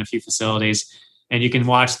it in a few facilities, and you can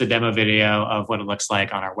watch the demo video of what it looks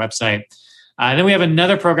like on our website. And then we have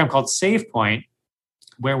another program called SavePoint,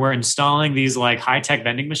 where we're installing these like high-tech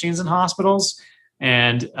vending machines in hospitals.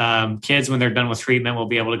 And kids, when they're done with treatment, will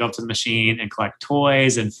be able to go up to the machine and collect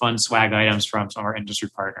toys and fun swag items from some of our industry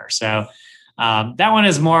partners. So that one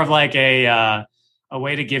is more of like a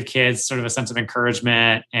way to give kids sort of a sense of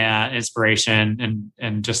encouragement and inspiration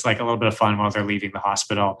and just like a little bit of fun while they're leaving the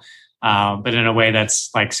hospital. But in a way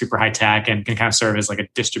that's like super high tech and can kind of serve as like a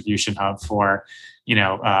distribution hub for,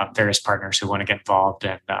 various partners who want to get involved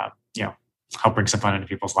and, help bring some fun into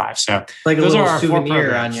people's lives. So like a little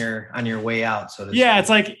souvenir on your way out. So yeah, it's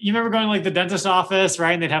like, you remember going to like the dentist office,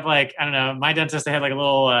 right? And they'd have like, I don't know, my dentist, they had like a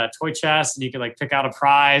little toy chest and you could like pick out a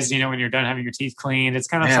prize, when you're done having your teeth cleaned. It's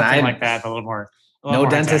kind of something like that, but a little more. No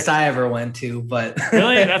dentist I ever went to, but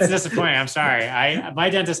really, that's disappointing. I'm sorry. My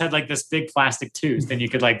dentist had like this big plastic tooth, and you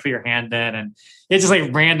could like put your hand in, and it's just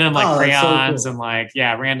like random like crayons and like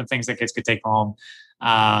random things that kids could take home.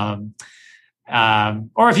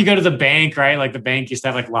 Or if you go to the bank, right? Like the bank used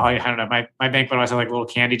to have like I don't know. My bank would always have like a little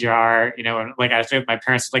candy jar, and like I think my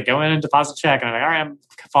parents would like go in and deposit check, and I'm like, all right, I'm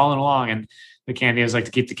following along, and the candy was like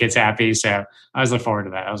to keep the kids happy. So I always look forward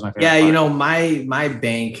to that. That was my favorite. Yeah, part. My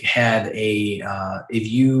bank had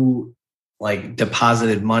if you like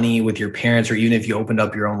deposited money with your parents, or even if you opened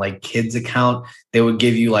up your own like kids account, they would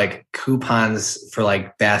give you like coupons for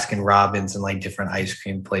like Baskin Robbins and like different ice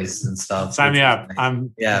cream places and stuff. Sign me up. Nice.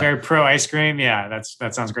 I'm very pro ice cream. Yeah,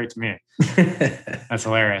 that sounds great to me. That's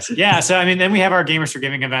hilarious. Yeah. So then we have our Gamers for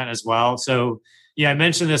Giving event as well. So I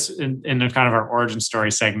mentioned this in kind of our origin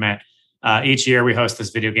story segment. Each year we host this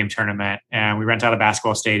video game tournament, and we rent out a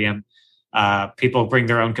basketball stadium. People bring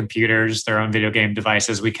their own computers, their own video game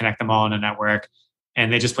devices. We connect them all in a network,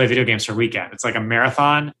 and they just play video games for a weekend. It's like a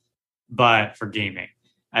marathon, but for gaming.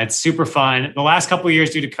 It's super fun. The last couple of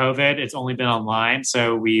years due to COVID, it's only been online.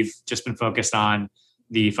 So we've just been focused on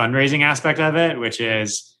the fundraising aspect of it, which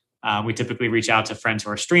is we typically reach out to friends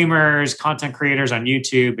who are streamers, content creators on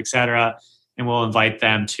YouTube, et cetera, and we'll invite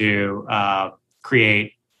them to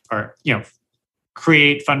create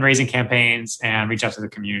fundraising campaigns and reach out to the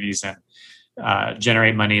communities and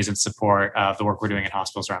generate monies in support of the work we're doing in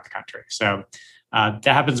hospitals around the country. So that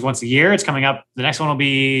happens once a year. It's coming up. The next one will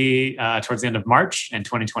be towards the end of March in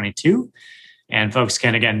 2022. And folks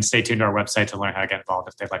can, again, stay tuned to our website to learn how to get involved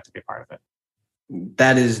if they'd like to be a part of it.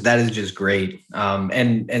 That is just great.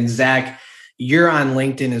 And Zach, you're on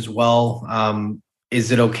LinkedIn as well.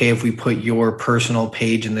 Is it okay if we put your personal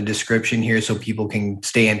page in the description here so people can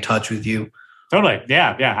stay in touch with you? Totally.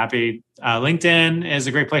 Yeah. Happy. LinkedIn is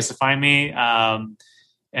a great place to find me.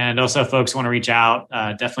 And also if folks want to reach out,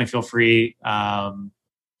 definitely feel free. And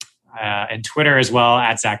Twitter as well,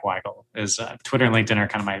 at Zach Weigel. Twitter and LinkedIn are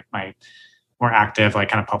kind of my more active, like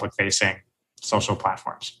kind of public facing social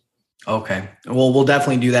platforms. Okay. Well, we'll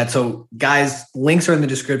definitely do that. So guys, links are in the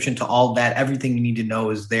description to all that. Everything you need to know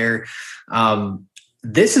is there.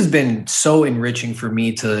 This has been so enriching for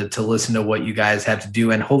me to listen to what you guys have to do.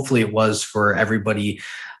 And hopefully it was for everybody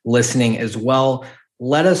listening as well.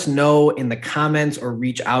 Let us know in the comments or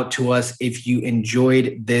reach out to us if you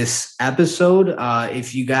enjoyed this episode.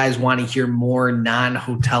 If you guys want to hear more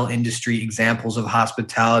non-hotel industry examples of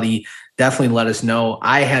hospitality, definitely let us know.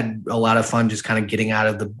 I had a lot of fun just kind of getting out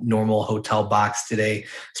of the normal hotel box today,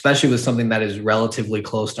 especially with something that is relatively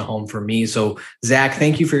close to home for me. So Zach,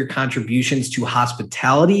 thank you for your contributions to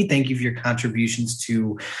hospitality. Thank you for your contributions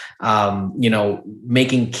to,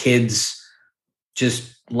 making kids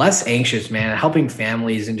just less anxious, man, helping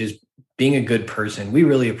families and just being a good person. We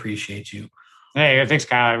really appreciate you. Hey, thanks,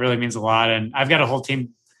 Kyle. It really means a lot. And I've got a whole team,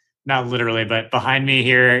 not literally, but behind me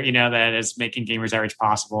here, that is making Gamers Outreach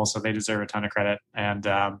possible. So they deserve a ton of credit. And,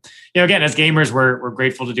 again, as gamers, we're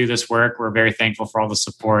grateful to do this work. We're very thankful for all the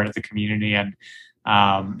support of the community. And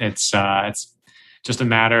it's just a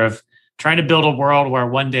matter of trying to build a world where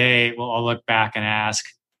one day we'll all look back and ask,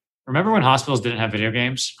 remember when hospitals didn't have video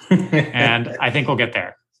games? And I think we'll get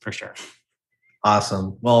there for sure.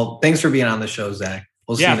 Awesome. Well, thanks for being on the show, Zach.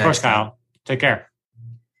 We'll see you next time. Yeah, of course, Kyle. Take care.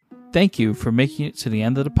 Thank you for making it to the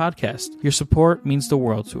end of the podcast. Your support means the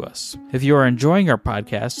world to us. If you are enjoying our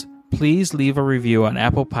podcast, please leave a review on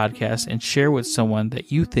Apple Podcasts and share with someone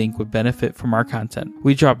that you think would benefit from our content.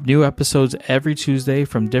 We drop new episodes every Tuesday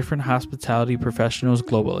from different hospitality professionals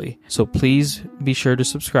globally, so please be sure to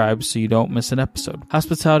subscribe so you don't miss an episode.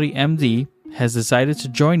 Hospitality MD has decided to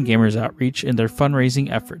join Gamers Outreach in their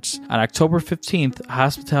fundraising efforts. On October 15th,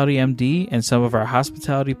 Hospitality MD and some of our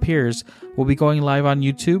hospitality peers will be going live on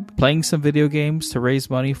YouTube, playing some video games to raise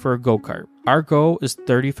money for a go-kart. Our goal is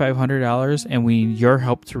 $3,500 and we need your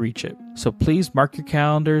help to reach it. So please mark your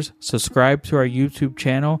calendars, subscribe to our YouTube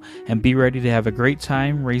channel, and be ready to have a great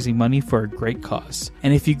time raising money for a great cause.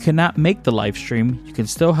 And if you cannot make the live stream, you can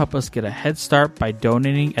still help us get a head start by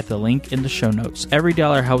donating at the link in the show notes. Every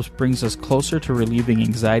dollar helps brings us closer to relieving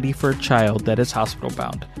anxiety for a child that is hospital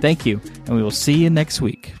bound. Thank you, and we will see you next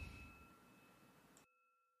week.